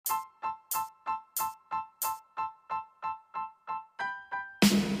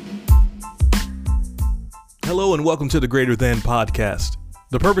Hello and welcome to the Greater Than Podcast.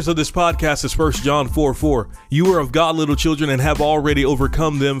 The purpose of this podcast is 1 John 4:4. You are of God, little children, and have already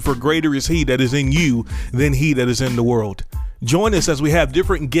overcome them, for greater is he that is in you than he that is in the world. Join us as we have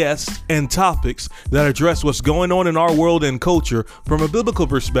different guests and topics that address what's going on in our world and culture from a biblical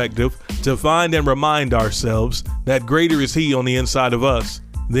perspective to find and remind ourselves that greater is he on the inside of us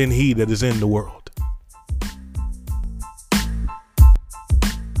than he that is in the world.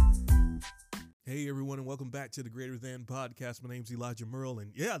 Hey everyone, and welcome back to the Greater Than Podcast. My name's Elijah Merle,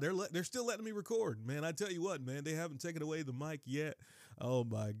 and yeah, they're still letting me record, man. I tell you what, man, they haven't taken away the mic yet. Oh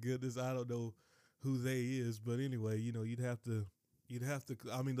my goodness, I don't know who they is, but anyway, you know, you'd have to.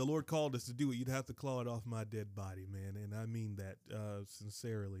 I mean, the Lord called us to do it. You'd have to claw it off my dead body, man, and I mean that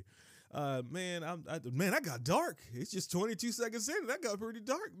sincerely. Man, I got dark. It's just 22 seconds in, that got pretty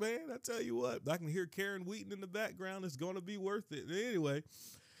dark, man. I tell you what, I can hear Karen Wheaton in the background. It's going to be worth it. Anyway.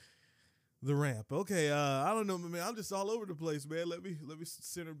 The ramp. Okay, I don't know, man. I'm just all over the place, man. Let me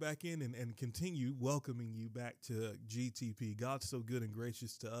center back in and continue welcoming you back to GTP. God's so good and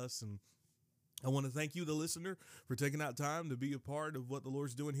gracious to us, and I want to thank you, the listener, for taking out time to be a part of what the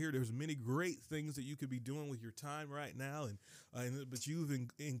Lord's doing here. There's many great things that you could be doing with your time right now, but you've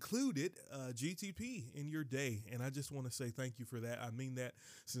included GTP in your day, and I just want to say thank you for that. I mean that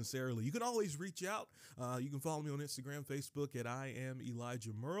sincerely. You can always reach out. You can follow me on Instagram, Facebook at I am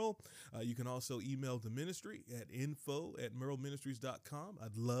Elijah Merle. You can also email the ministry at info@merleministries.com.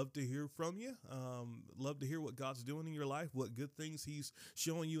 I'd love to hear from you. Love to hear what God's doing in your life, what good things he's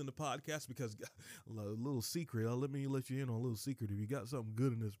showing you in the podcast, because a little secret. Let you in on a little secret. If you got something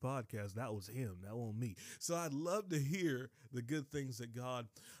good in this podcast, that was him. That wasn't me. So I'd love to hear the good things that God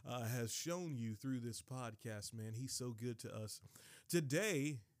has shown you through this podcast, man. He's so good to us.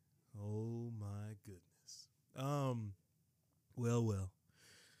 Today, oh my goodness. Well.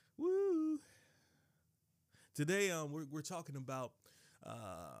 Woo. Today, we're talking about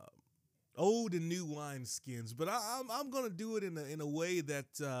old and new wine skins, but I'm going to do it in a way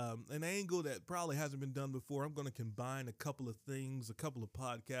that an angle that probably hasn't been done before. I'm going to combine a couple of things, a couple of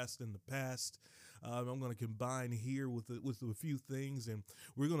podcasts in the past. I'm going to combine here with a few things, and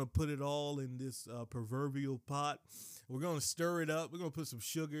we're going to put it all in this proverbial pot. We're going to stir it up. We're going to put some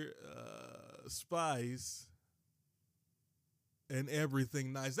sugar, spice, and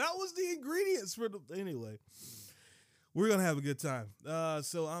everything nice. That was the ingredients anyway. We're going to have a good time.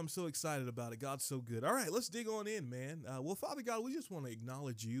 So I'm so excited about it. God's so good. All right, let's dig on in, man. Well, Father God, we just want to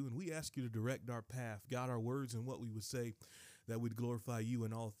acknowledge you, and we ask you to direct our path, guide our words and what we would say, that we'd glorify you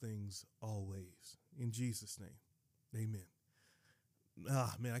in all things, always. In Jesus' name, amen.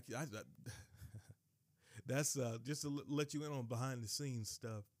 Man, that's just to let you in on behind the scenes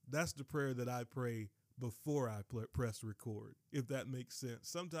stuff. That's the prayer that I pray before I press record, if that makes sense.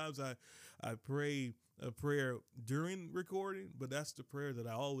 Sometimes I pray a prayer during recording, but that's the prayer that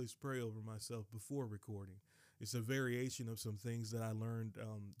I always pray over myself before recording. It's a variation of some things that I learned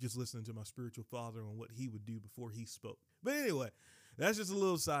just listening to my spiritual father on what he would do before he spoke. But anyway, that's just a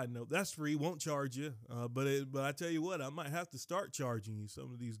little side note. That's free, won't charge you. But I tell you what, I might have to start charging you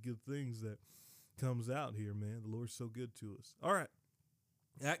some of these good things that comes out here, man. The Lord's so good to us. All right,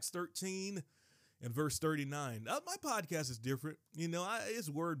 Acts 13 and verse 39. My podcast is different. You know, it's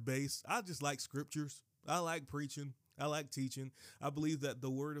word-based. I just like scriptures. I like preaching. I like teaching. I believe that the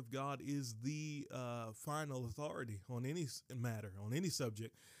word of God is the final authority on any matter, on any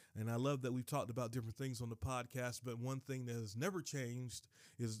subject. And I love that we've talked about different things on the podcast, but one thing that has never changed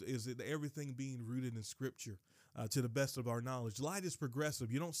is everything being rooted in scripture. To the best of our knowledge. Light is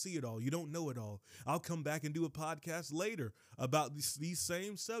progressive. You don't see it all. You don't know it all. I'll come back and do a podcast later about these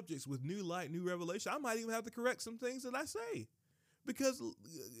same subjects with new light, new revelation. I might even have to correct some things that I say, because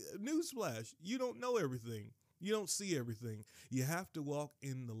newsflash, you don't know everything. You don't see everything. You have to walk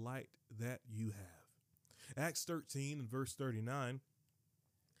in the light that you have. Acts 13 and verse 39.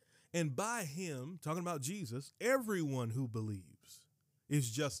 And by him, talking about Jesus, everyone who believes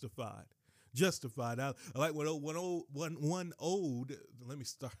is justified. I like what one old, let me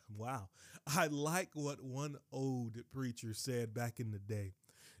start. Wow. I like what one old preacher said back in the day.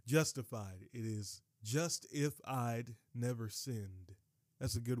 Justified. It is just if I'd never sinned.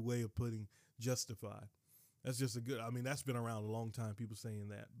 That's a good way of putting justified. That's just that's been around a long time, people saying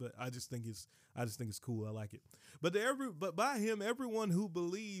that, but I just think it's cool. I like it. But by him, everyone who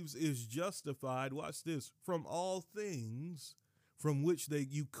believes is justified. Watch this. From all things from which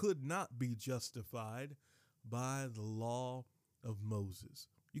you could not be justified by the law of Moses.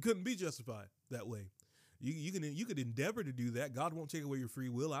 You couldn't be justified that way. You could endeavor to do that. God won't take away your free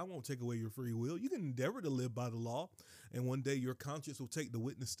will. I won't take away your free will. You can endeavor to live by the law, and one day your conscience will take the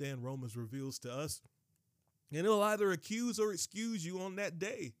witness stand. Romans reveals to us And it'll either accuse or excuse you on that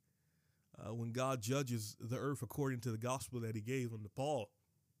day when God judges the earth according to the gospel that he gave unto Paul.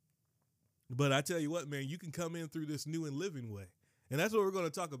 But I tell you what, man, you can come in through this new and living way. And that's what we're going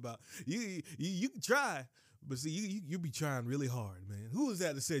to talk about. You can try, but see, you be trying really hard, man. Who was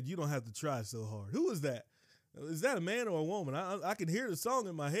that said you don't have to try so hard? Who was that? Is that a man or a woman? I can hear the song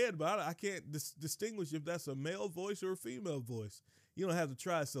in my head, but I can't distinguish if that's a male voice or a female voice. You don't have to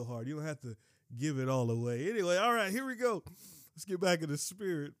try so hard. You don't have to give it all away. Anyway, all right, here we go. Let's get back in the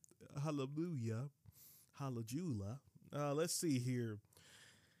spirit. Hallelujah. Hallelujah. Let's see here.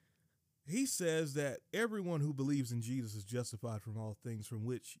 He says that everyone who believes in Jesus is justified from all things from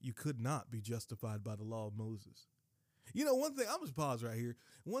which you could not be justified by the law of Moses. You know, one thing, I'm just pause right here.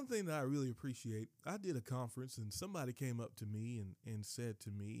 One thing that I really appreciate, I did a conference and somebody came up to me and said to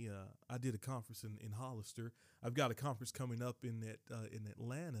me, I did a conference in Hollister. I've got a conference coming up in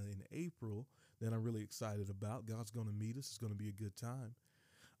Atlanta in April that I'm really excited about. God's going to meet us. It's going to be a good time.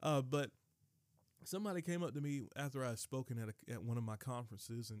 But somebody came up to me after I had spoken at one of my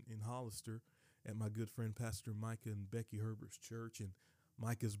conferences in Hollister at my good friend Pastor Micah and Becky Herbert's church. And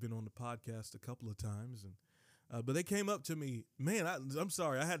Micah's been on the podcast a couple of times. But they came up to me, man, I'm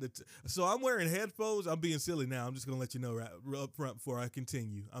sorry. I had to. So I'm wearing headphones. I'm being silly now. I'm just going to let you know right up front before I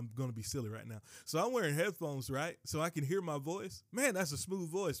continue. I'm going to be silly right now. So I'm wearing headphones, right? So I can hear my voice. Man, that's a smooth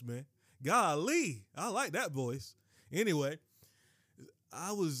voice, man. Golly, I like that voice. Anyway,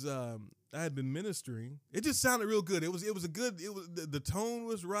 I had been ministering. It just sounded real good. It was the tone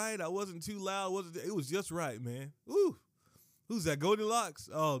was right. I wasn't too loud. It was just right, man. Woo. Who's that? Goldilocks?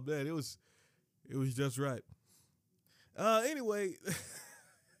 Oh man, it was just right. Anyway,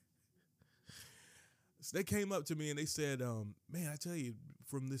 so they came up to me and they said, man, I tell you,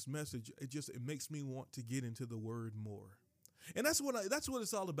 from this message, it makes me want to get into the word more. And that's what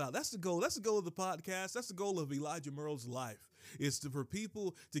it's all about. That's the goal. That's the goal of the podcast. That's the goal of Elijah Merle's life, is for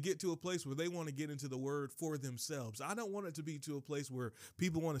people to get to a place where they want to get into the word for themselves. I don't want it to be to a place where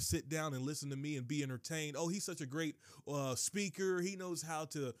people want to sit down and listen to me and be entertained. Oh, he's such a great speaker. He knows how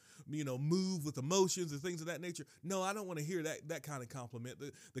to, move with emotions and things of that nature. No, I don't want to hear that kind of compliment.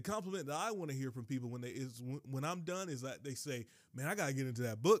 The compliment that I want to hear from people when I'm done is that they say, man, I got to get into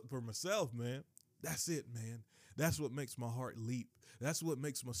that book for myself, man. That's it, man. That's what makes my heart leap. That's what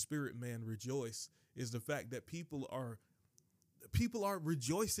makes my spirit man rejoice, is the fact that people are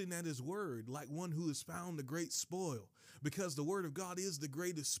rejoicing at his word like one who has found the great spoil, because the word of God is the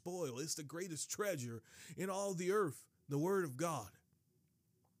greatest spoil. It's the greatest treasure in all the earth, the word of God.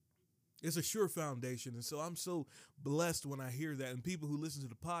 It's a sure foundation. And so I'm so blessed when I hear that. And people who listen to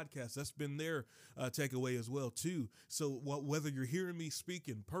the podcast, that's been their takeaway as well, too. So whether you're hearing me speak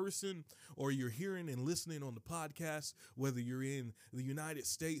in person or you're hearing and listening on the podcast, whether you're in the United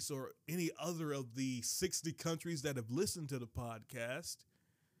States or any other of the 60 countries that have listened to the podcast,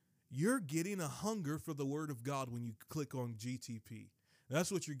 you're getting a hunger for the word of God when you click on GTP.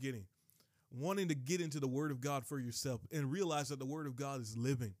 That's what you're getting. Wanting to get into the word of God for yourself and realize that the word of God is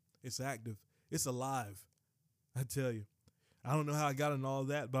living. It's active. It's alive. I tell you, I don't know how I got into all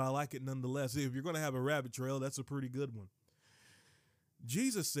that, but I like it nonetheless. If you're going to have a rabbit trail, that's a pretty good one.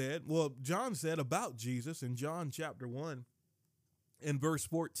 John said about Jesus in John chapter 1 and verse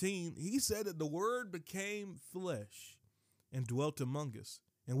 14, he said that the word became flesh and dwelt among us,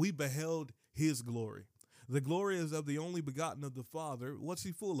 and we beheld his glory. The glory is of the only begotten of the Father. What's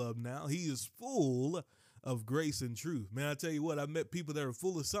he full of now? He is full of grace and truth. Man, I tell you what, I met people that are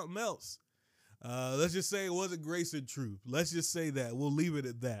full of something else. Let's just say it wasn't grace and truth. Let's just say that. We'll leave it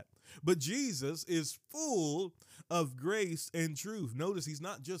at that. But Jesus is full of grace and truth. Notice he's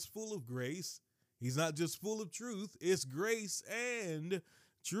not just full of grace. He's not just full of truth. It's grace and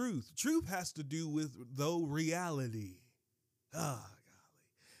truth. Truth has to do with, though, reality. Golly.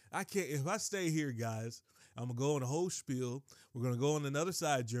 I can't, if I stay here, guys, I'm going to go on a whole spiel. We're going to go on another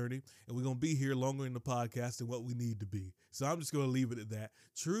side journey, and we're going to be here longer in the podcast than what we need to be. So I'm just going to leave it at that.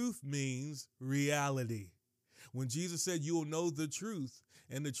 Truth means reality. When Jesus said, you'll know the truth,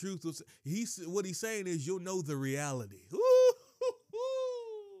 and the truth was, what he's saying is you'll know the reality.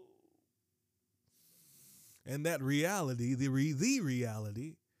 And that reality, the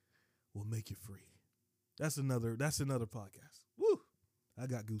reality, will make you free. That's another podcast. Woo! I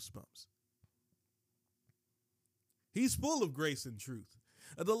got goosebumps. He's full of grace and truth.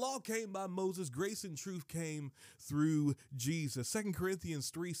 The law came by Moses. Grace and truth came through Jesus. 2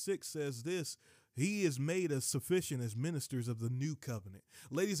 Corinthians 3:6 says this: he is made us sufficient as ministers of the new covenant.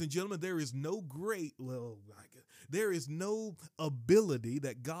 Ladies and gentlemen, there is no ability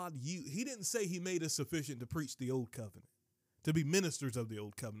that God used. He didn't say he made us sufficient to preach the old covenant. to be ministers of the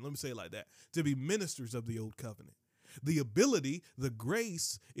old covenant. Let me say it like that. To be ministers of the old covenant. The ability, the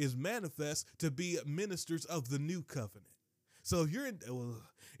grace is manifest to be ministers of the new covenant. So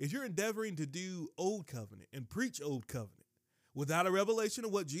if you're endeavoring to do old covenant and preach old covenant without a revelation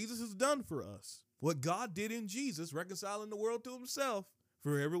of what Jesus has done for us, what God did in Jesus, reconciling the world to himself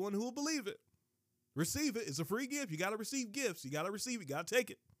for everyone who will believe it, receive it. It's a free gift. You got to receive gifts. You got to receive it. You got to take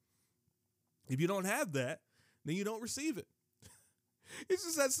it. If you don't have that, then you don't receive it. It's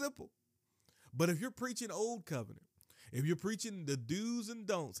just that simple. But if you're preaching old covenant, if you're preaching the do's and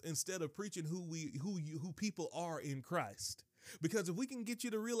don'ts instead of preaching who people are in Christ, because if we can get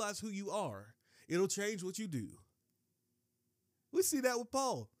you to realize who you are, it'll change what you do. We see that with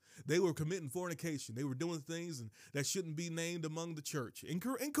Paul. They were committing fornication. They were doing things that shouldn't be named among the church in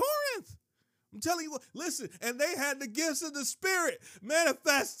Corinth. I'm telling you what, listen, and they had the gifts of the Spirit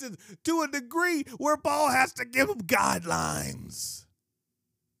manifested to a degree where Paul has to give them guidelines.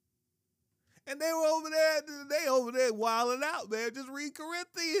 And they were over there wilding out, man. Just read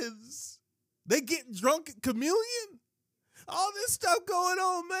Corinthians. They get drunk at communion. All this stuff going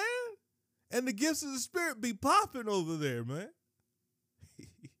on, man. And the gifts of the Spirit be popping over there, man.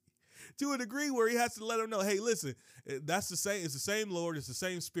 To a degree where he has to let them know, hey, listen, that's the same. It's the same Lord. It's the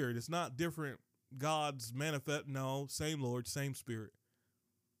same Spirit. It's not different God's manifest. No, same Lord, same Spirit.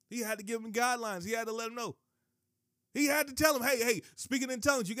 He had to give them guidelines. He had to let them know. He had to tell them, hey, speaking in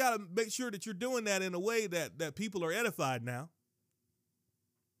tongues, you got to make sure that you're doing that in a way that people are edified now.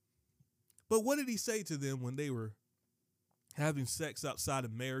 But what did he say to them when they were having sex outside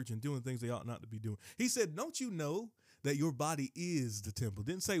of marriage and doing things they ought not to be doing? He said, don't you know that your body is the temple?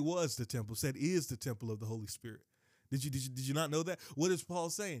 Didn't say was the temple, said is the temple of the Holy Spirit. Did you not know that? What is Paul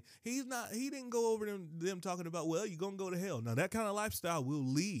saying? He didn't go over them talking about, well, you're going to go to hell. Now, that kind of lifestyle will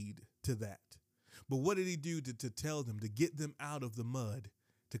lead to that. But what did he do to tell them, to get them out of the mud,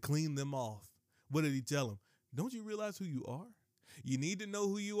 to clean them off? What did he tell them? Don't you realize who you are? You need to know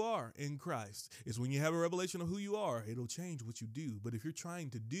who you are in Christ. It's when you have a revelation of who you are, it'll change what you do. But if you're trying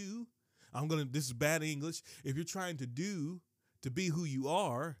to do, this is bad English. If you're trying to do to be who you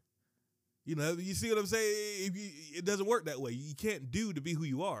are, you see what I'm saying? It doesn't work that way. You can't do to be who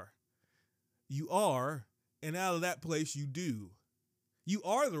you are. You are, and out of that place you do. You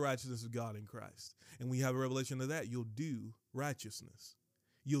are the righteousness of God in Christ. And when you have a revelation of that, you'll do righteousness.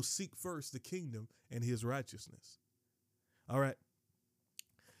 You'll seek first the kingdom and his righteousness. All right.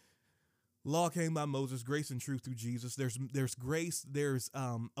 Law came by Moses, grace and truth through Jesus. There's grace, there's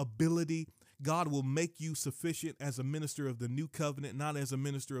ability. God will make you sufficient as a minister of the new covenant, not as a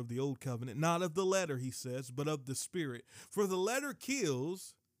minister of the old covenant, not of the letter, he says, but of the Spirit. For the letter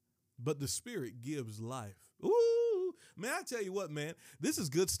kills, but the Spirit gives life. Ooh, man, I tell you what, man, this is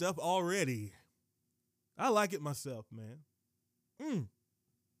good stuff already. I like it myself, man.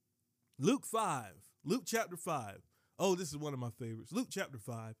 Luke chapter 5. Oh, this is one of my favorites. Luke chapter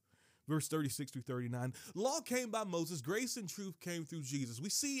 5. Verse 36 through 39. Law came by Moses. Grace and truth came through Jesus. We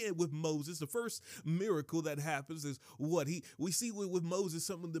see it with Moses. The first miracle that happens is what we see with Moses,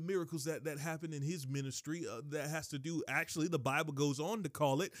 some of the miracles that happened in his ministry that has to do, actually, the Bible goes on to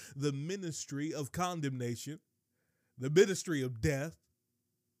call it the ministry of condemnation, the ministry of death.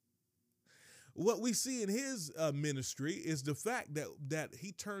 What we see in his ministry is the fact that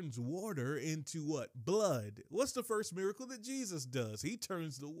he turns water into what? Blood. What's the first miracle that Jesus does? He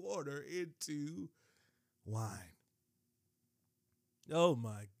turns the water into wine. Oh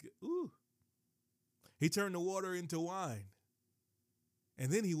my God. Ooh. He turned the water into wine. And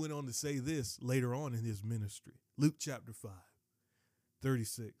then he went on to say this later on in his ministry. Luke chapter 5,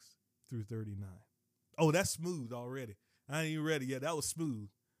 36 through 39. Oh, that's smooth already. I ain't even ready yet. That was smooth.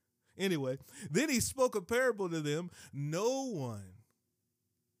 Anyway, then he spoke a parable to them. No one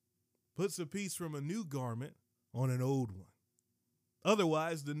puts a piece from a new garment on an old one.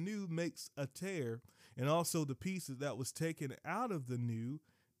 Otherwise, the new makes a tear, and also the piece that was taken out of the new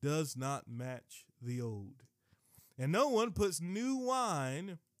does not match the old. And no one puts new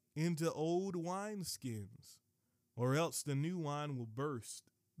wine into old wineskins, or else the new wine will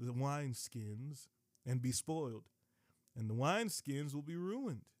burst the wineskins and be spoiled, and the wineskins will be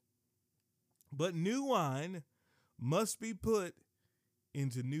ruined. But new wine must be put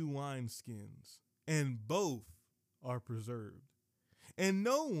into new wineskins, and both are preserved. And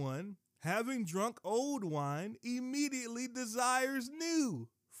no one, having drunk old wine, immediately desires new,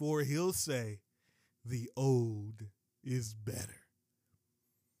 for he'll say, the old is better.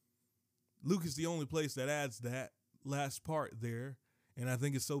 Luke is the only place that adds that last part there, and I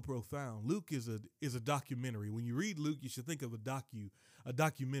think it's so profound. Luke is a documentary. When you read Luke, you should think of a a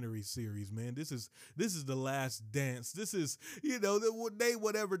documentary series, man. This is The Last Dance. This is, name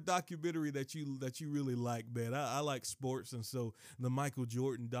whatever documentary that you really like, man. I like sports, and so the Michael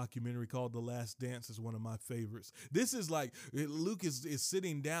Jordan documentary called The Last Dance is one of my favorites. This is like Luke is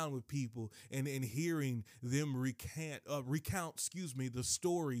sitting down with people and hearing them recount, the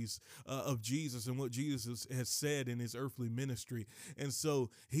stories of Jesus and what Jesus has said in his earthly ministry. And so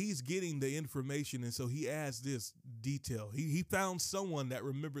he's getting the information, and so he adds this detail. He found someone that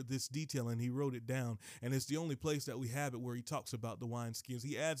remembered this detail, and he wrote it down, and it's the only place that we have it where he talks about the wineskins.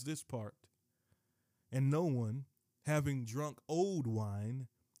 He adds this part: and no one, having drunk old wine,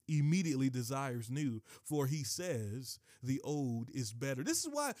 immediately desires new, for he says the old is better. This is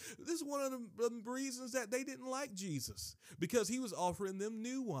one of the reasons that they didn't like Jesus, because he was offering them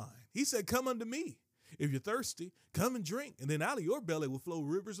new wine. He said, "Come unto me. If you're thirsty, come and drink, and then out of your belly will flow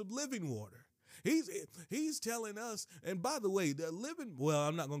rivers of living water." He's telling us, and by the way,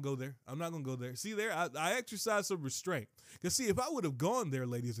 I'm not going to go there. See there, I exercise some restraint. Because see, if I would have gone there,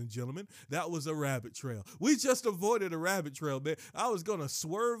 ladies and gentlemen, that was a rabbit trail. We just avoided a rabbit trail, man. I was going to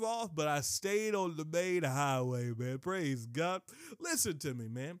swerve off, but I stayed on the main highway, man. Praise God. Listen to me,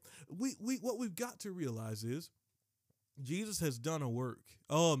 man. What we've got to realize is Jesus has done a work.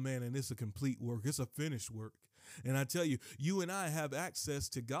 Oh, man, and it's a complete work. It's a finished work. And I tell you, you and I have access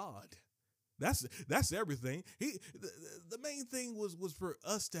to God. That's everything. The main thing was for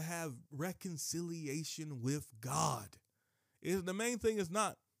us to have reconciliation with God. The main thing is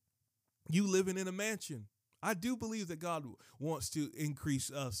not you living in a mansion. I do believe that God wants to increase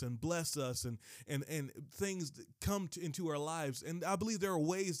us and bless us and things that come into our lives. And I believe there are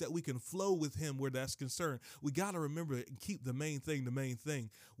ways that we can flow with him where that's concerned. We got to remember and keep the main thing the main thing.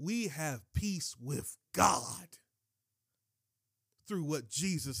 We have peace with God through what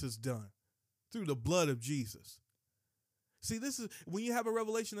Jesus has done, through the blood of Jesus. See, this is when you have a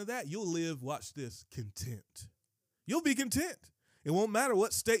revelation of that, you'll live, watch this, content. You'll be content. It won't matter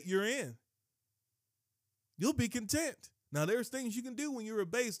what state you're in. You'll be content. Now, there's things you can do when you're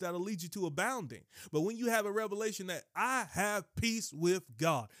abased that'll lead you to abounding. But when you have a revelation that I have peace with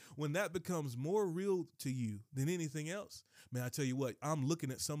God, when that becomes more real to you than anything else, man, I tell you what, I'm looking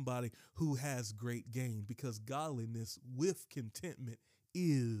at somebody who has great gain, because godliness with contentment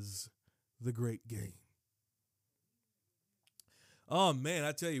is the great gain. Oh, man,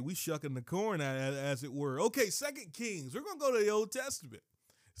 I tell you, we shucking the corn, as it were. Okay, 2 Kings. We're going to go to the Old Testament.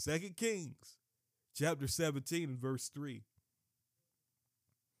 2 Kings, chapter 17 and verse 3.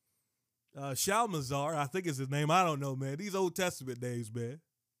 Shalmaneser, I think is his name. I don't know, man. These Old Testament names, man.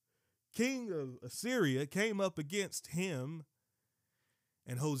 King of Assyria came up against him,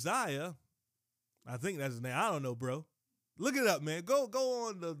 and Hosea, I think that's his name. I don't know, bro. Look it up, man. Go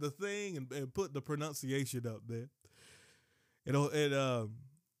on the thing and put the pronunciation up, man.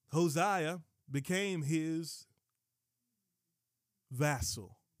 Hosea became his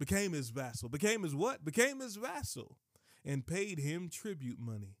vassal. Became his what? Became his vassal and paid him tribute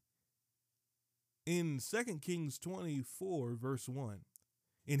money. In 2 Kings 24, verse 1,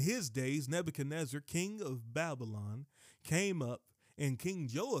 in his days, Nebuchadnezzar, king of Babylon, came up, and King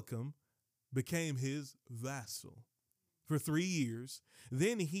Joachim became his vassal for 3 years.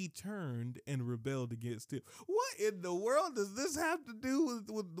 Then he turned and rebelled against him. What in the world does this have to do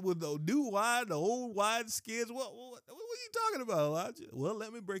with the new wine, the old wine skins? What are you talking about, Elijah? Well,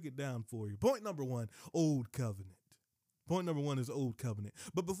 let me break it down for you. Point number one, Old Covenant. Point number one is Old Covenant.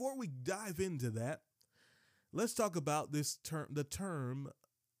 But before we dive into that, let's talk about the term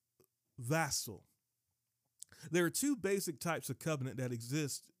vassal. There are two basic types of covenants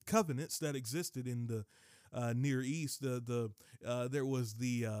that existed in the Near East. There was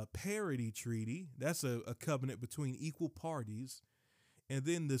the parity treaty. That's a covenant between equal parties. And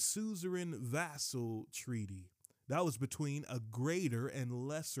then the suzerain vassal treaty. That was between a greater and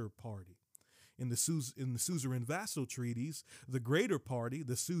lesser party. In the suzerain vassal treaties, the greater party,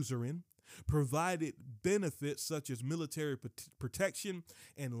 the suzerain, provided benefits such as military protection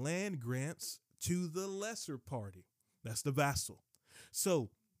and land grants to the lesser party. That's the vassal.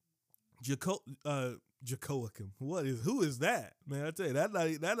 So, Jehoiakim. Who is that? Man, I tell you, that's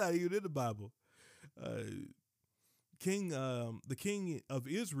not even in the Bible. The king of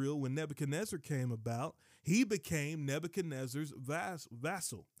Israel, when Nebuchadnezzar came about, he became Nebuchadnezzar's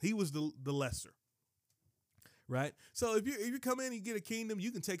vassal. He was the lesser. Right? So if you come in and you get a kingdom,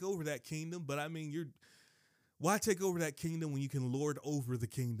 you can take over that kingdom, but I mean, why take over that kingdom when you can lord over the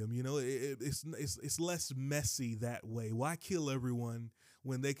kingdom? You know, it's less messy that way. Why kill everyone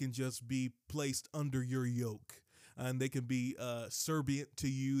when they can just be placed under your yoke? and they can be subservient to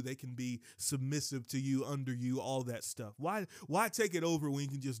you. They can be submissive to you, under you, all that stuff. Why take it over when you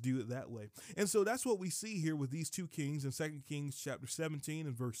can just do it that way? And so that's what we see here with these two kings in 2 Kings chapter 17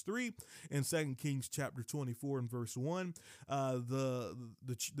 and verse 3 and 2 Kings chapter 24 and verse 1.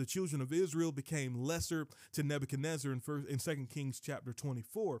 The children of Israel became lesser to Nebuchadnezzar in 2 Kings chapter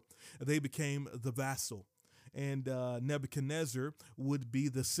 24. They became the vassal. And Nebuchadnezzar would be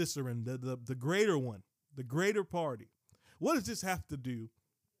the Ciceron, the greater one, the greater party. What does this have to do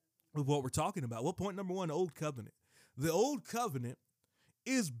with what we're talking about? Well, point number one, Old Covenant. The Old Covenant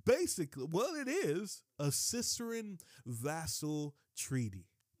is basically, well, it is a Ciceron vassal treaty.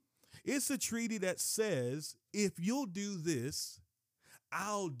 It's a treaty that says, if you'll do this,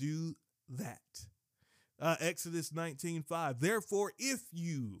 I'll do that. Exodus 19:5. Therefore, if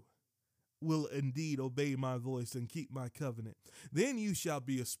you will indeed obey my voice and keep my covenant, then you shall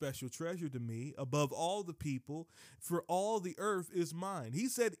be a special treasure to me above all the people, for all the earth is mine. He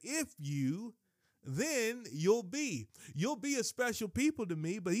said, if you, then you'll be a special people to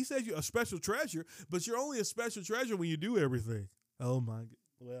me. But he says you're a special treasure, but you're only a special treasure when you do everything. Oh my God.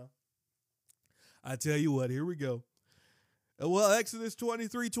 Well, I tell you what, here we go. Well, Exodus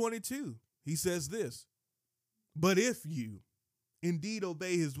 23:22, he says this, but if you indeed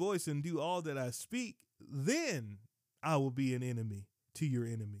obey his voice and do all that I speak, then I will be an enemy to your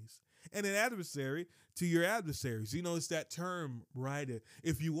enemies and an adversary to your adversaries. You know, it's that term, right?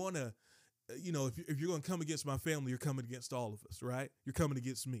 If you want to, if you're going to come against my family, you're coming against all of us, right? You're coming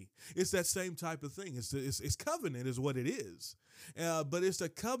against me. It's that same type of thing. It's covenant is what it is. But it's a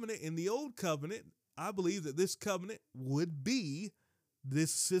covenant in the Old Covenant. I believe that this covenant would be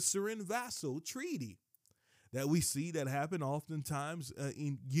this Ciceron vassal treaty that we see that happen oftentimes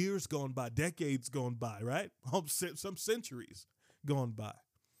in years gone by, decades gone by, right? Some centuries gone by.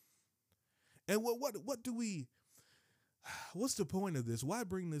 And what's the point of this? Why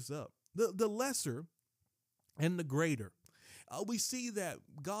bring this up? The lesser and the greater. We see that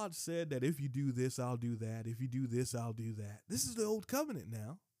God said that if you do this, I'll do that. If you do this, I'll do that. This is the Old Covenant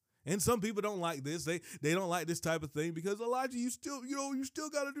now. And some people don't like this. They don't like this type of thing because Elijah, you still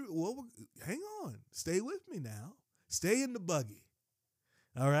got to do it. Well, hang on. Stay with me now. Stay in the buggy.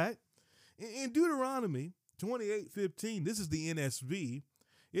 All right. In Deuteronomy 28:15, this is the NSV.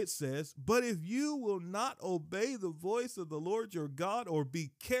 It says, but if you will not obey the voice of the Lord your God, or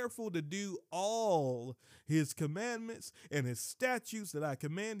be careful to do all his commandments and his statutes that I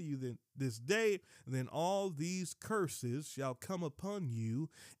command you this day, then all these curses shall come upon you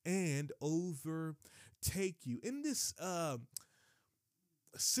and overtake you. In this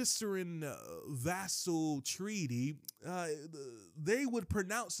Ciceron vassal treaty, they would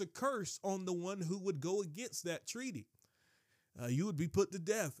pronounce a curse on the one who would go against that treaty. You would be put to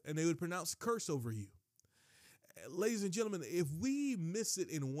death, and they would pronounce a curse over you. Ladies and gentlemen, if we miss it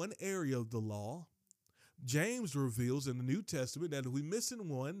in one area of the law, James reveals in the New Testament that if we miss in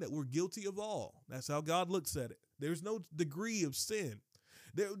one, that we're guilty of all. That's how God looks at it. There's no degree of sin.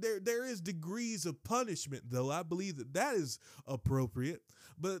 There is degrees of punishment, though. I believe that is appropriate,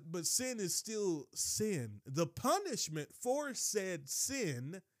 but sin is still sin. The punishment for said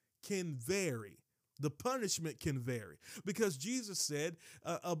sin can vary. The punishment can vary because Jesus said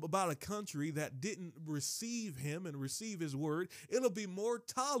about a country that didn't receive him and receive his word, it'll be more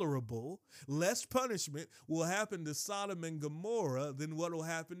tolerable. Less punishment will happen to Sodom and Gomorrah than what will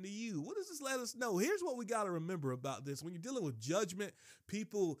happen to you. What does this let us know? Here's what we got to remember about this. When you're dealing with judgment,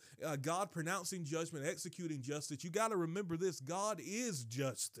 people, God pronouncing judgment, executing justice, you got to remember this. God is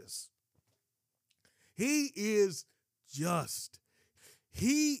justice. He is just.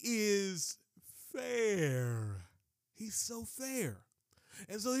 He is fair. He's so fair.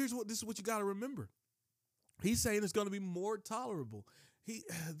 And so this is what you got to remember. He's saying it's going to be more tolerable.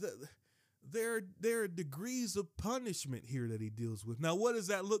 There are degrees of punishment here that he deals with. Now, what does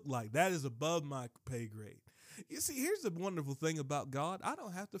that look like? That is above my pay grade. You see, here's the wonderful thing about God. I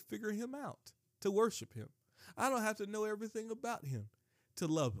don't have to figure him out to worship him. I don't have to know everything about him to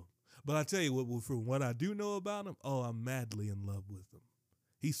love him. But I tell you what, from what I do know about him, I'm madly in love with him.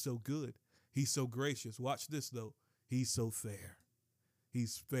 He's so good. He's so gracious. Watch this, though. He's so fair.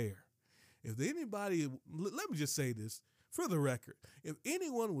 He's fair. If anybody, let me just say this for the record. If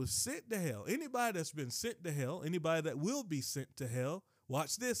anyone was sent to hell, anybody that's been sent to hell, anybody that will be sent to hell,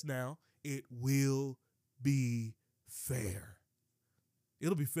 watch this now. It will be fair.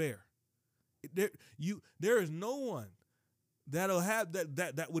 It'll be fair. There is no one that'll have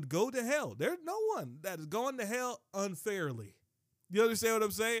that would go to hell. There's no one that is going to hell unfairly. You understand what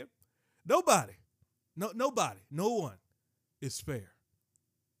I'm saying? Nobody. Nobody. No one is fair.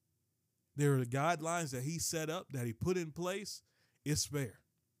 There are the guidelines that he set up, that he put in place. It's fair.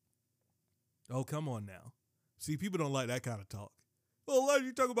 Oh, come on now. See, people don't like that kind of talk. Well, why are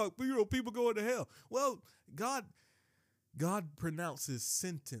you talking about people going to hell? Well, God pronounces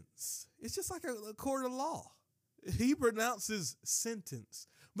sentence. It's just like a court of law. He pronounces sentence.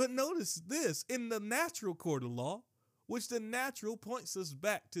 But notice this, in the natural court of law, which the natural points us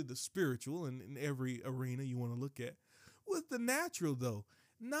back to the spiritual in every arena you want to look at. With the natural, though,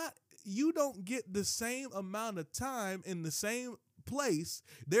 you don't get the same amount of time in the same place.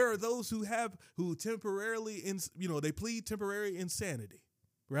 There are those who temporarily, they plead temporary insanity,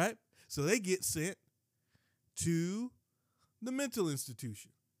 right? So they get sent to the mental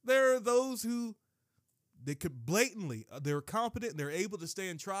institution. There are those who they could blatantly, they're competent, they're able to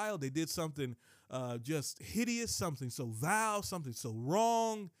stand trial. They did something just hideous, something so vile, something so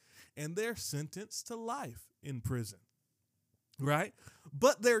wrong, and they're sentenced to life in prison, right?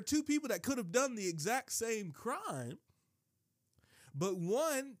 But there are two people that could have done the exact same crime, but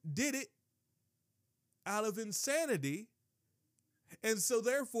one did it out of insanity, and so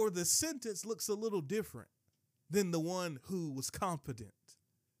therefore the sentence looks a little different than the one who was competent,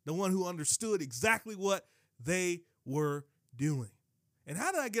 the one who understood exactly what they were doing. And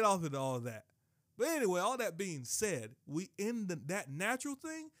how did I get off into all of that? But anyway, all that being said, we in that natural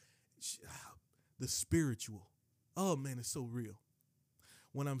thing, the spiritual. Oh man, it's so real.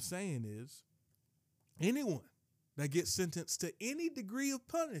 What I'm saying is, anyone that gets sentenced to any degree of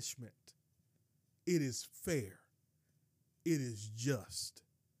punishment, it is fair. It is just.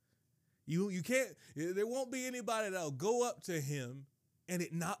 You can't, there won't be anybody that'll go up to him and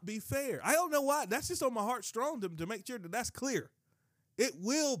it not be fair. I don't know why. That's just on my heart strong to make sure that that's clear. It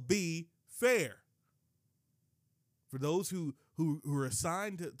will be fair. For those who are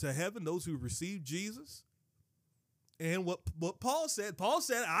assigned to heaven, those who receive Jesus. And what Paul said,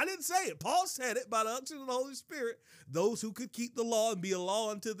 I didn't say it. Paul said it by the unction of the Holy Spirit. Those who could keep the law and be a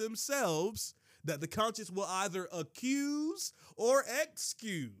law unto themselves, that the conscience will either accuse or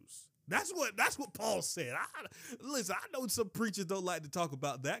excuse. That's what Paul said. Listen, I know some preachers don't like to talk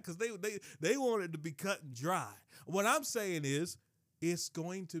about that because they want it to be cut and dry. What I'm saying is, it's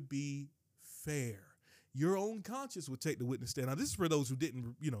going to be fair. Your own conscience will take the witness stand. Now, this is for those who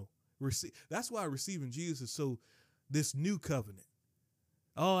didn't, receive. That's why receiving Jesus is so, this new covenant.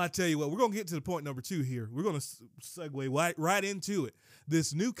 Oh, I tell you what, we're going to get to the point number 2 here. We're going to segue right into it.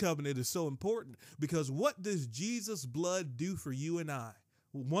 This new covenant is so important because what does Jesus' blood do for you and I?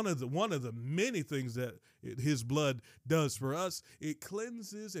 One of the many things that his blood does for us, it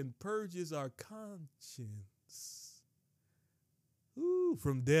cleanses and purges our conscience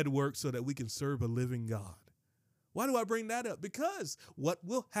from dead works so that we can serve a living God. Why do I bring that up? Because what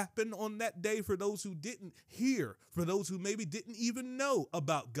will happen on that day for those who didn't hear, for those who maybe didn't even know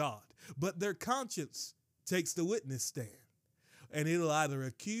about God, but their conscience takes the witness stand, and it'll either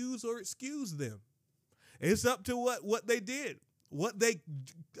accuse or excuse them. It's up to what they did. What they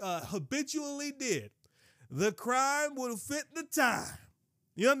habitually did. The crime will fit the time.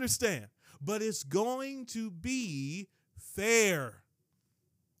 You understand? But it's going to be fair.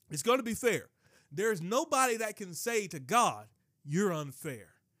 It's going to be fair. There's nobody that can say to God, you're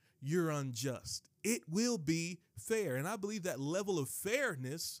unfair, you're unjust. It will be fair. And I believe that level of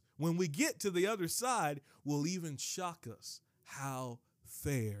fairness, when we get to the other side, will even shock us how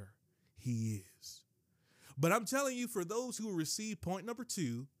fair he is. But I'm telling you, for those who receive point number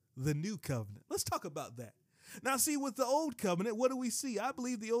 2, the new covenant. Let's talk about that. Now, see, with the old covenant, what do we see? I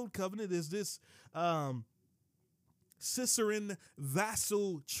believe the old covenant is this Cicerone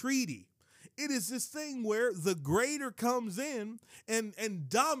vassal treaty. It is this thing where the greater comes in and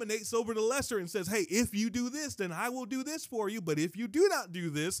dominates over the lesser and says, hey, if you do this, then I will do this for you. But if you do not do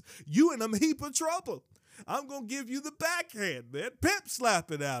this, you in a heap of trouble. I'm going to give you the backhand, man. Pimp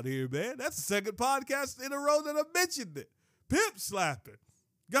slapping out here, man. That's the second podcast in a row that I mentioned it. Pimp slapping.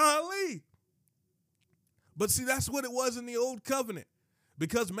 Golly. But see, that's what it was in the old covenant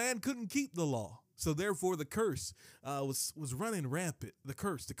because man couldn't keep the law. So therefore the curse was running rampant. The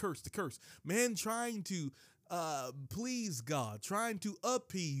curse. Man trying to please God, trying to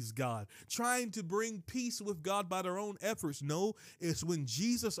appease God, trying to bring peace with God by their own efforts. No, it's when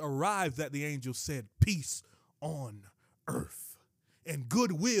Jesus arrived that the angel said, peace on earth and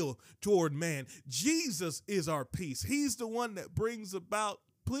goodwill toward man. Jesus is our peace. He's the one that brings about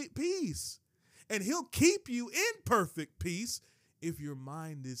peace. And he'll keep you in perfect peace if your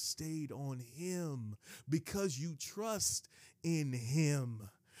mind is stayed on him because you trust in him.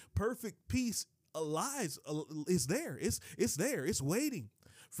 Perfect peace is there. It's there. It's waiting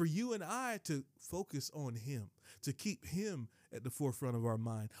for you and I to focus on him, to keep him at the forefront of our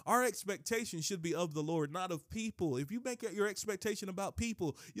mind. Our expectation should be of the Lord, not of people. If you make your expectation about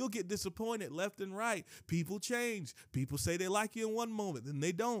people, you'll get disappointed left and right. People change. People say they like you in one moment, then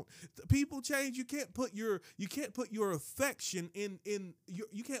they don't. People change. You can't put your affection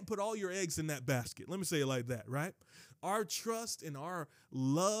you can't put all your eggs in that basket. Let me say it like that, right? Our trust and our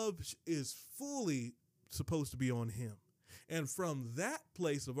love is fully supposed to be on him. And from that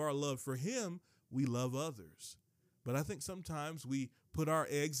place of our love for him, we love others. But I think sometimes we put our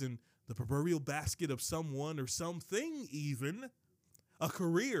eggs in the proverbial basket of someone or something, even a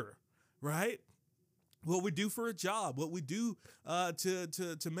career, right? What we do for a job, what we do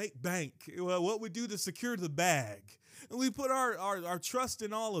to make bank, what we do to secure the bag. And we put our trust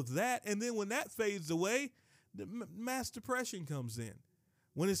in all of that. And then when that fades away, the mass depression comes in.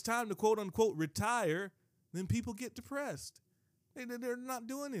 When it's time to quote unquote retire, then people get depressed. They're not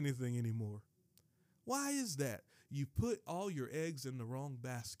doing anything anymore. Why is that? You put all your eggs in the wrong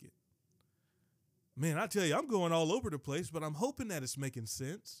basket. Man, I tell you, I'm going all over the place, but I'm hoping that it's making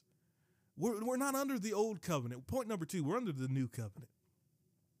sense. We're not under the old covenant. Point number 2, we're under the new covenant.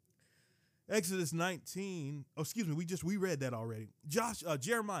 Exodus 19, we read that already.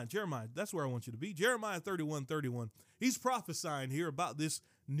 Jeremiah, that's where I want you to be. Jeremiah 31:31. He's prophesying here about this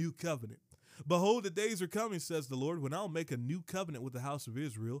new covenant. Behold, the days are coming, says the Lord, when I'll make a new covenant with the house of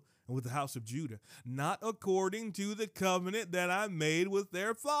Israel and with the house of Judah, not according to the covenant that I made with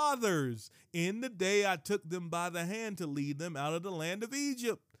their fathers in the day I took them by the hand to lead them out of the land of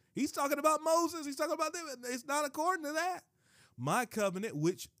Egypt. He's talking about Moses. He's talking about them. It's not according to that. My covenant,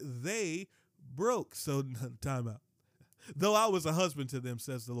 which they broke. So time out. Though I was a husband to them,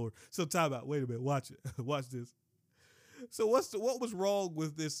 says the Lord. So time out. Wait a minute. Watch it. Watch this. So what was wrong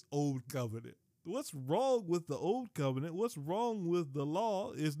with this old covenant? What's wrong with the old covenant? What's wrong with the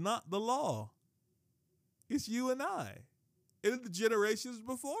law is not the law. It's you and I and the generations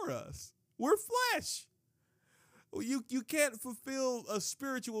before us. We're flesh. You can't fulfill a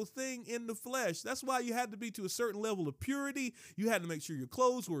spiritual thing in the flesh. That's why you had to be to a certain level of purity. You had to make sure your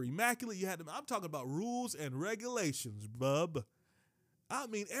clothes were immaculate. I'm talking about rules and regulations, bub. I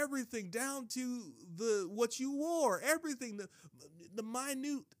mean, everything down to what you wore, everything, the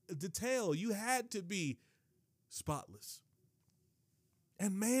minute detail. You had to be spotless.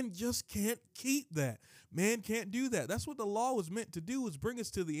 And man just can't keep that. Man can't do that. That's what the law was meant to do, was bring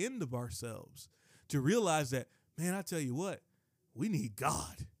us to the end of ourselves, to realize that, man, I tell you what, we need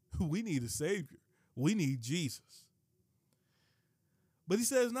God. We need a Savior. We need Jesus. But he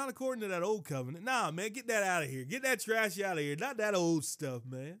says, not according to that old covenant. Nah, man, get that out of here. Get that trash out of here. Not that old stuff,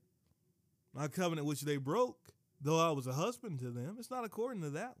 man. My covenant which they broke, though I was a husband to them. It's not according to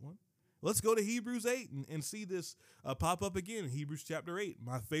that one. Let's go to Hebrews 8 and see this pop up again. Hebrews chapter 8,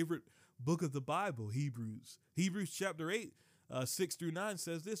 my favorite book of the Bible, Hebrews. Hebrews chapter 8, 6-9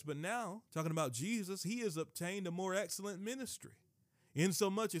 says this, but now, talking about Jesus, he has obtained a more excellent ministry,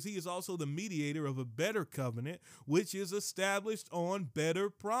 insomuch as he is also the mediator of a better covenant, which is established on better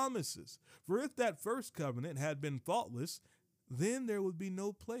promises. For if that first covenant had been faultless, then there would be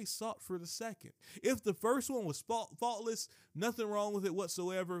no place sought for the second. If the first one was faultless, nothing wrong with it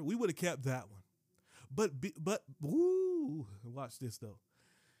whatsoever, we would have kept that one. But watch this though.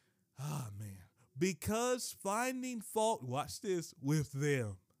 Ah, man. Because finding fault, watch this, with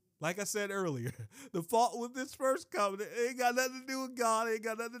them. Like I said earlier, the fault with this first covenant ain't got nothing to do with God, ain't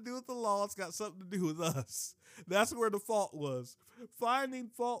got nothing to do with the law, it's got something to do with us. That's where the fault was. Finding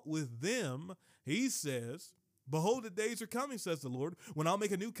fault with them, he says, behold, the days are coming, says the Lord, when I'll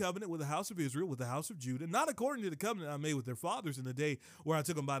make a new covenant with the house of Israel, with the house of Judah, not according to the covenant I made with their fathers in the day where I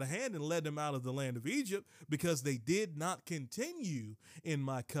took them by the hand and led them out of the land of Egypt, because they did not continue in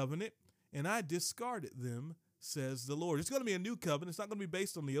my covenant, and I discarded them, says the Lord. It's going to be a new covenant. It's not going to be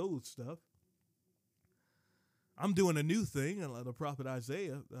based on the old stuff. I'm doing a new thing. And the prophet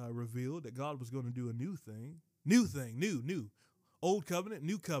Isaiah revealed that God was going to do a new thing. New. Old covenant,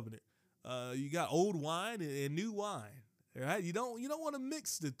 new covenant. You got old wine and new wine. All right? You don't want to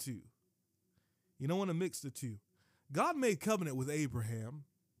mix the two. You don't want to mix the two. God made covenant with Abraham.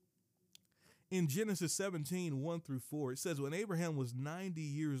 In Genesis 17, 1-4, it says, when Abraham was 90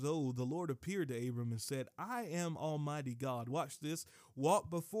 years old, the Lord appeared to Abram and said, I am Almighty God. Watch this. Walk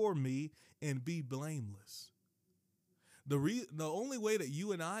before me and be blameless. The only way that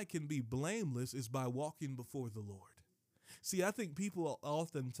you and I can be blameless is by walking before the Lord. See, I think people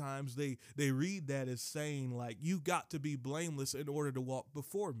oftentimes, they read that as saying, like, you've got to be blameless in order to walk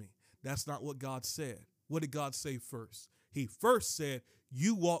before me. That's not what God said. What did God say first? He first said,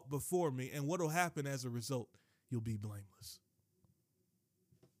 you walk before me, and what will happen as a result? You'll be blameless.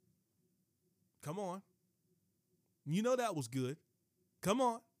 Come on. You know that was good. Come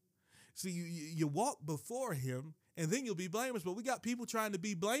on. See, you walk before him, and then you'll be blameless. But we got people trying to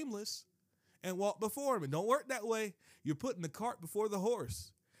be blameless and walk before him. And don't work that way. You're putting the cart before the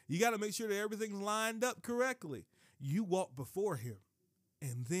horse. You got to make sure that everything's lined up correctly. You walk before him,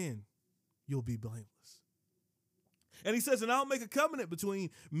 and then you'll be blameless. And he says, and I'll make a covenant between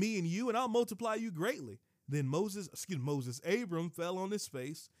me and you, and I'll multiply you greatly. Then Abram fell on his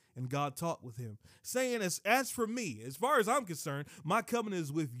face, and God talked with him, saying, as for me, as far as I'm concerned, my covenant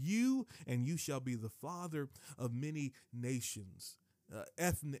is with you, and you shall be the father of many nations.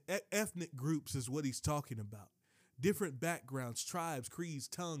 Ethnic groups is what he's talking about. Different backgrounds, tribes, creeds,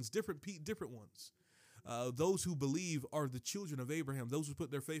 tongues, different ones. Those who believe are the children of Abraham. Those who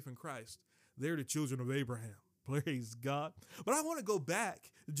put their faith in Christ, they're the children of Abraham. Praise God. But I want to go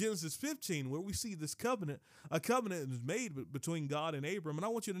back to Genesis 15, where we see this covenant. A covenant is made between God and Abram. And I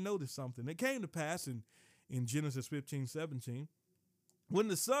want you to notice something. It came to pass in Genesis 15:17, when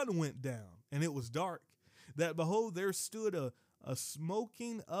the sun went down and it was dark, that behold, there stood a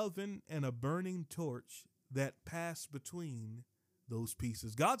smoking oven and a burning torch that passed between those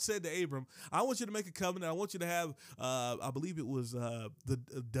pieces. God said to Abram, I want you to make a covenant. I want you to have, I believe it was the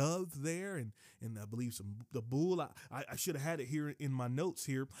dove there, and I believe the bull. I should have had it here in my notes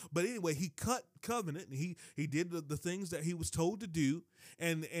here. But anyway, he cut covenant, and he did the things that he was told to do.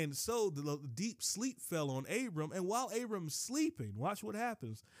 And so the deep sleep fell on Abram. And while Abram's sleeping, watch what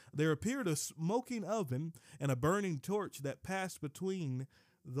happens. There appeared a smoking oven and a burning torch that passed between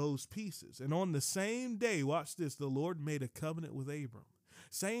those pieces. And on the same day, watch this, the Lord made a covenant with Abram,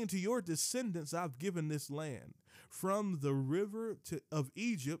 saying, to your descendants I've given this land, from the river of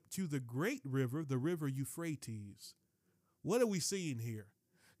Egypt to the great river, the river Euphrates. What are we seeing here?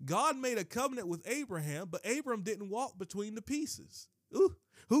 God made a covenant with Abraham, but Abram didn't walk between the pieces. Ooh,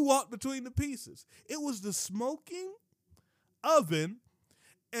 who walked between the pieces? It was the smoking oven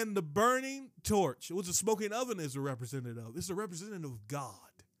and the burning torch. It was a smoking oven is a representative of. It's a representative of God.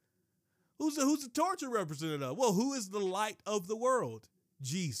 Who's the torch a representative of? Well, who is the light of the world?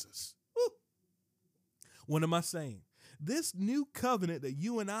 Jesus. Woo. What am I saying? This new covenant that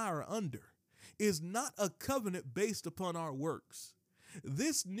you and I are under is not a covenant based upon our works.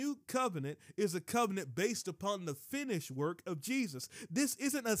 This new covenant is a covenant based upon the finished work of Jesus. This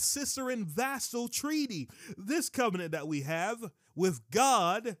isn't a Cesar and vassal treaty. This covenant that we have with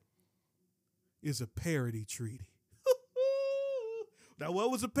God is a parity treaty. Now,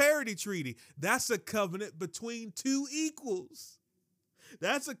 what was a parity treaty? That's a covenant between two equals.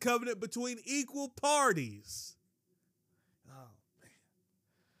 That's a covenant between equal parties. Oh, man.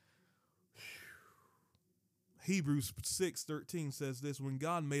 Hebrews 6:13 says this, when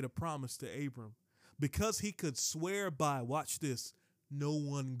God made a promise to Abram, because he could swear by, watch this, no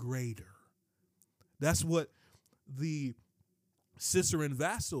one greater. That's what the Cesar and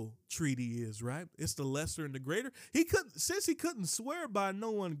vassal treaty is, right? It's the lesser and the greater. Since he couldn't swear by no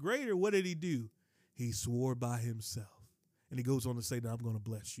one greater, what did he do? He swore by himself. And he goes on to say that I'm going to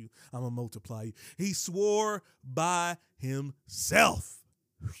bless you. I'm going to multiply you. He swore by himself.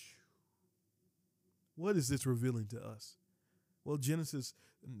 What is this revealing to us? Well, Genesis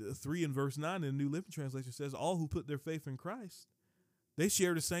 3 and verse 9 in the New Living Translation says, all who put their faith in Christ, they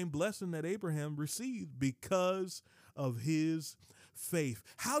share the same blessing that Abraham received because of his faith.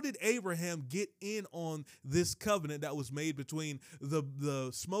 How did Abraham get in on this covenant that was made between the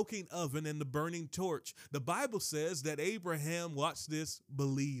smoking oven and the burning torch? The Bible says that Abraham, watch this,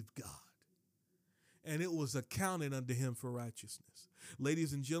 believed God, and it was accounted unto him for righteousness.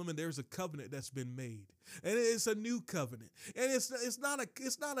 Ladies and gentlemen, there's a covenant that's been made, and it's a new covenant, and it's not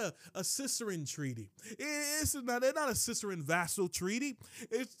a Ciceran treaty. It's not a Ciceran vassal treaty.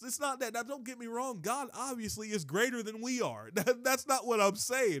 It's not that. Now, don't get me wrong. God obviously is greater than we are. That's not what I'm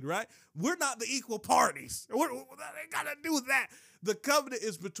saying, right? We're not the equal parties. That ain't got to do with that. The covenant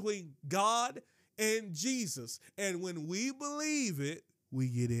is between God and Jesus, and when we believe it, we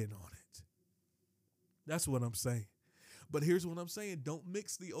get in on it. That's what I'm saying. But here's what I'm saying. Don't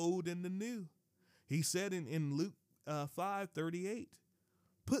mix the old and the new. He said in Luke 5:38,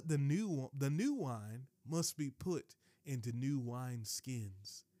 put the new wine must be put into new wine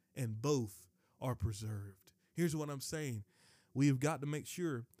skins, and both are preserved. Here's what I'm saying. We have got to make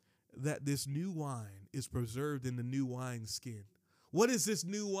sure that this new wine is preserved in the new wine skin. What is this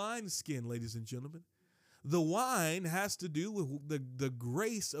new wine skin, ladies and gentlemen? The wine has to do with the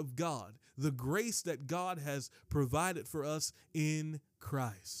grace of God, the grace that God has provided for us in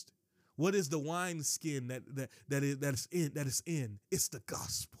Christ. What is the wine skin that is in? It's the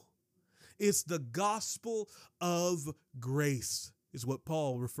gospel. It's the gospel of grace. is what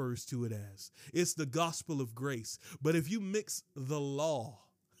Paul refers to it as. It's the gospel of grace. But if you mix the law,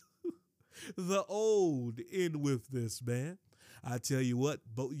 the old, in with this, man, I tell you what,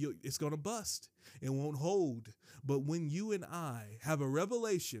 it's going to bust. It won't hold. But when you and I have a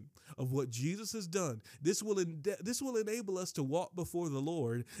revelation of what Jesus has done, this will enable us to walk before the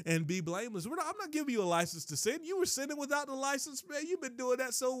Lord and be blameless. I'm not giving you a license to sin. You were sinning without the license, man. You've been doing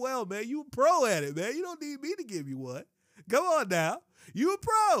that so well, man. You a pro at it, man. You don't need me to give you one. Come on now. You a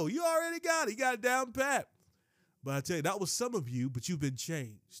pro. You already got it. You got it down pat. But I tell you, that was some of you, but you've been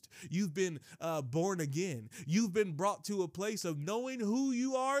changed. You've been born again. You've been brought to a place of knowing who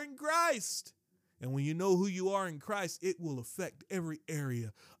you are in Christ. And when you know who you are in Christ, it will affect every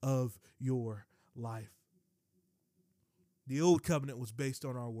area of your life. The old covenant was based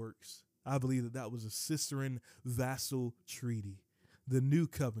on our works. I believe that was a Cistercian vassal treaty. The new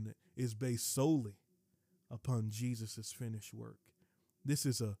covenant is based solely upon Jesus' finished work. This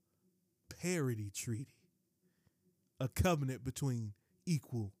is a parity treaty, a covenant between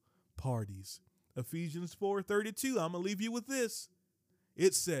equal parties. Ephesians 4:32, I'm going to leave you with this.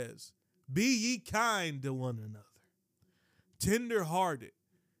 It says, be ye kind to one another, tender-hearted,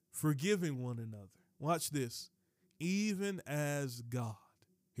 forgiving one another. Watch this. Even as God,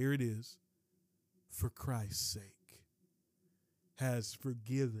 here it is, for Christ's sake, has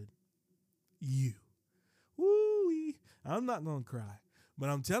forgiven you. Woo-wee. I'm not going to cry, but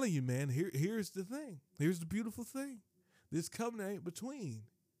I'm telling you, man, here's the thing. Here's the beautiful thing. This covenant ain't between.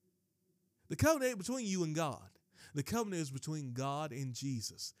 The covenant ain't between you and God. The covenant is between God and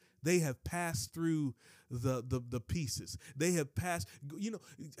Jesus. They have passed through the pieces. They have passed,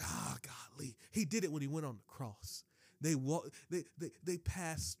 golly, he did it when he went on the cross. They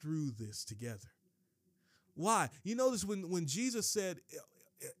passed through this together. Why? You notice when Jesus said,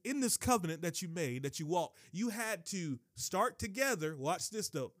 in this covenant that you made, that you walked, you had to start together. Watch this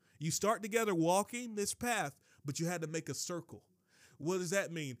though. You start together walking this path, but you had to make a circle. What does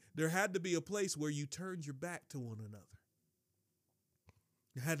that mean? There had to be a place where you turned your back to one another.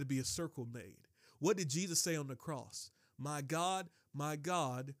 There had to be a circle made. What did Jesus say on the cross? My God,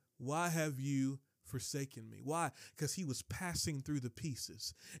 why have you forsaken me? Why? Because he was passing through the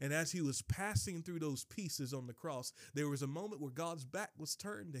pieces. And as he was passing through those pieces on the cross, there was a moment where God's back was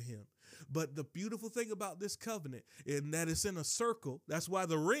turned to him. But the beautiful thing about this covenant is that it's in a circle. That's why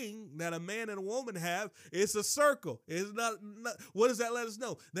the ring that a man and a woman have, it's a circle. It's not, what does that let us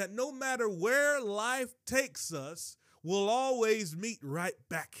know? That no matter where life takes us, we'll always meet right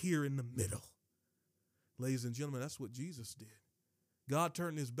back here in the middle. Ladies and gentlemen, that's what Jesus did. God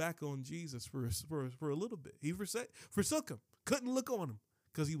turned his back on Jesus for a little bit. He forsook him, couldn't look on him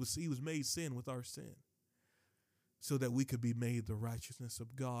because he was made sin with our sin so that we could be made the righteousness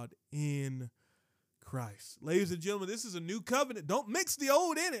of God in Christ. Ladies and gentlemen, this is a new covenant. Don't mix the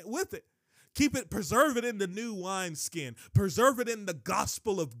old in it with it. Keep it, preserve it in the new wineskin. Preserve it in the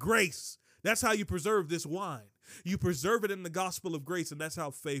gospel of grace. That's how you preserve this wine. You preserve it in the gospel of grace, and that's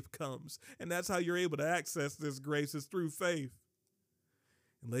how faith comes. And that's how you're able to access this grace, is through faith.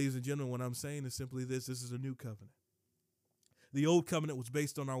 And ladies and gentlemen, what I'm saying is simply this is a new covenant. The old covenant was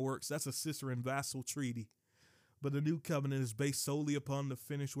based on our works. That's a Cistercian vassal treaty. But the new covenant is based solely upon the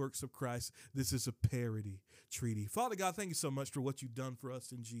finished works of Christ. This is a parity treaty. Father God, thank you so much for what you've done for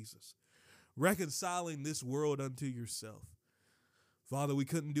us in Jesus, reconciling this world unto yourself. Father, we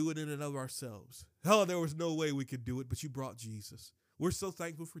couldn't do it in and of ourselves. Hell, there was no way we could do it, but you brought Jesus. We're so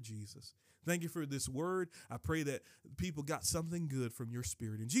thankful for Jesus. Thank you for this word. I pray that people got something good from your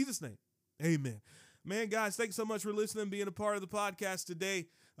spirit. In Jesus' name, amen. Man, guys, thanks so much for listening, being a part of the podcast today.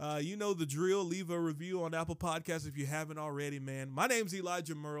 You know the drill. Leave a review on Apple Podcasts if you haven't already, man. My name's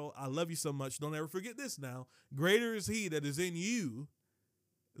Elijah Merle. I love you so much. Don't ever forget this now. Greater is he that is in you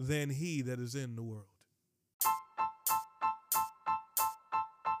than he that is in the world.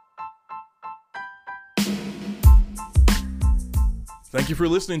 Thank you for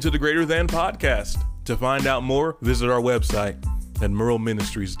listening to the Greater Than Podcast. To find out more, visit our website at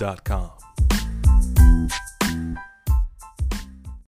merleministries.com.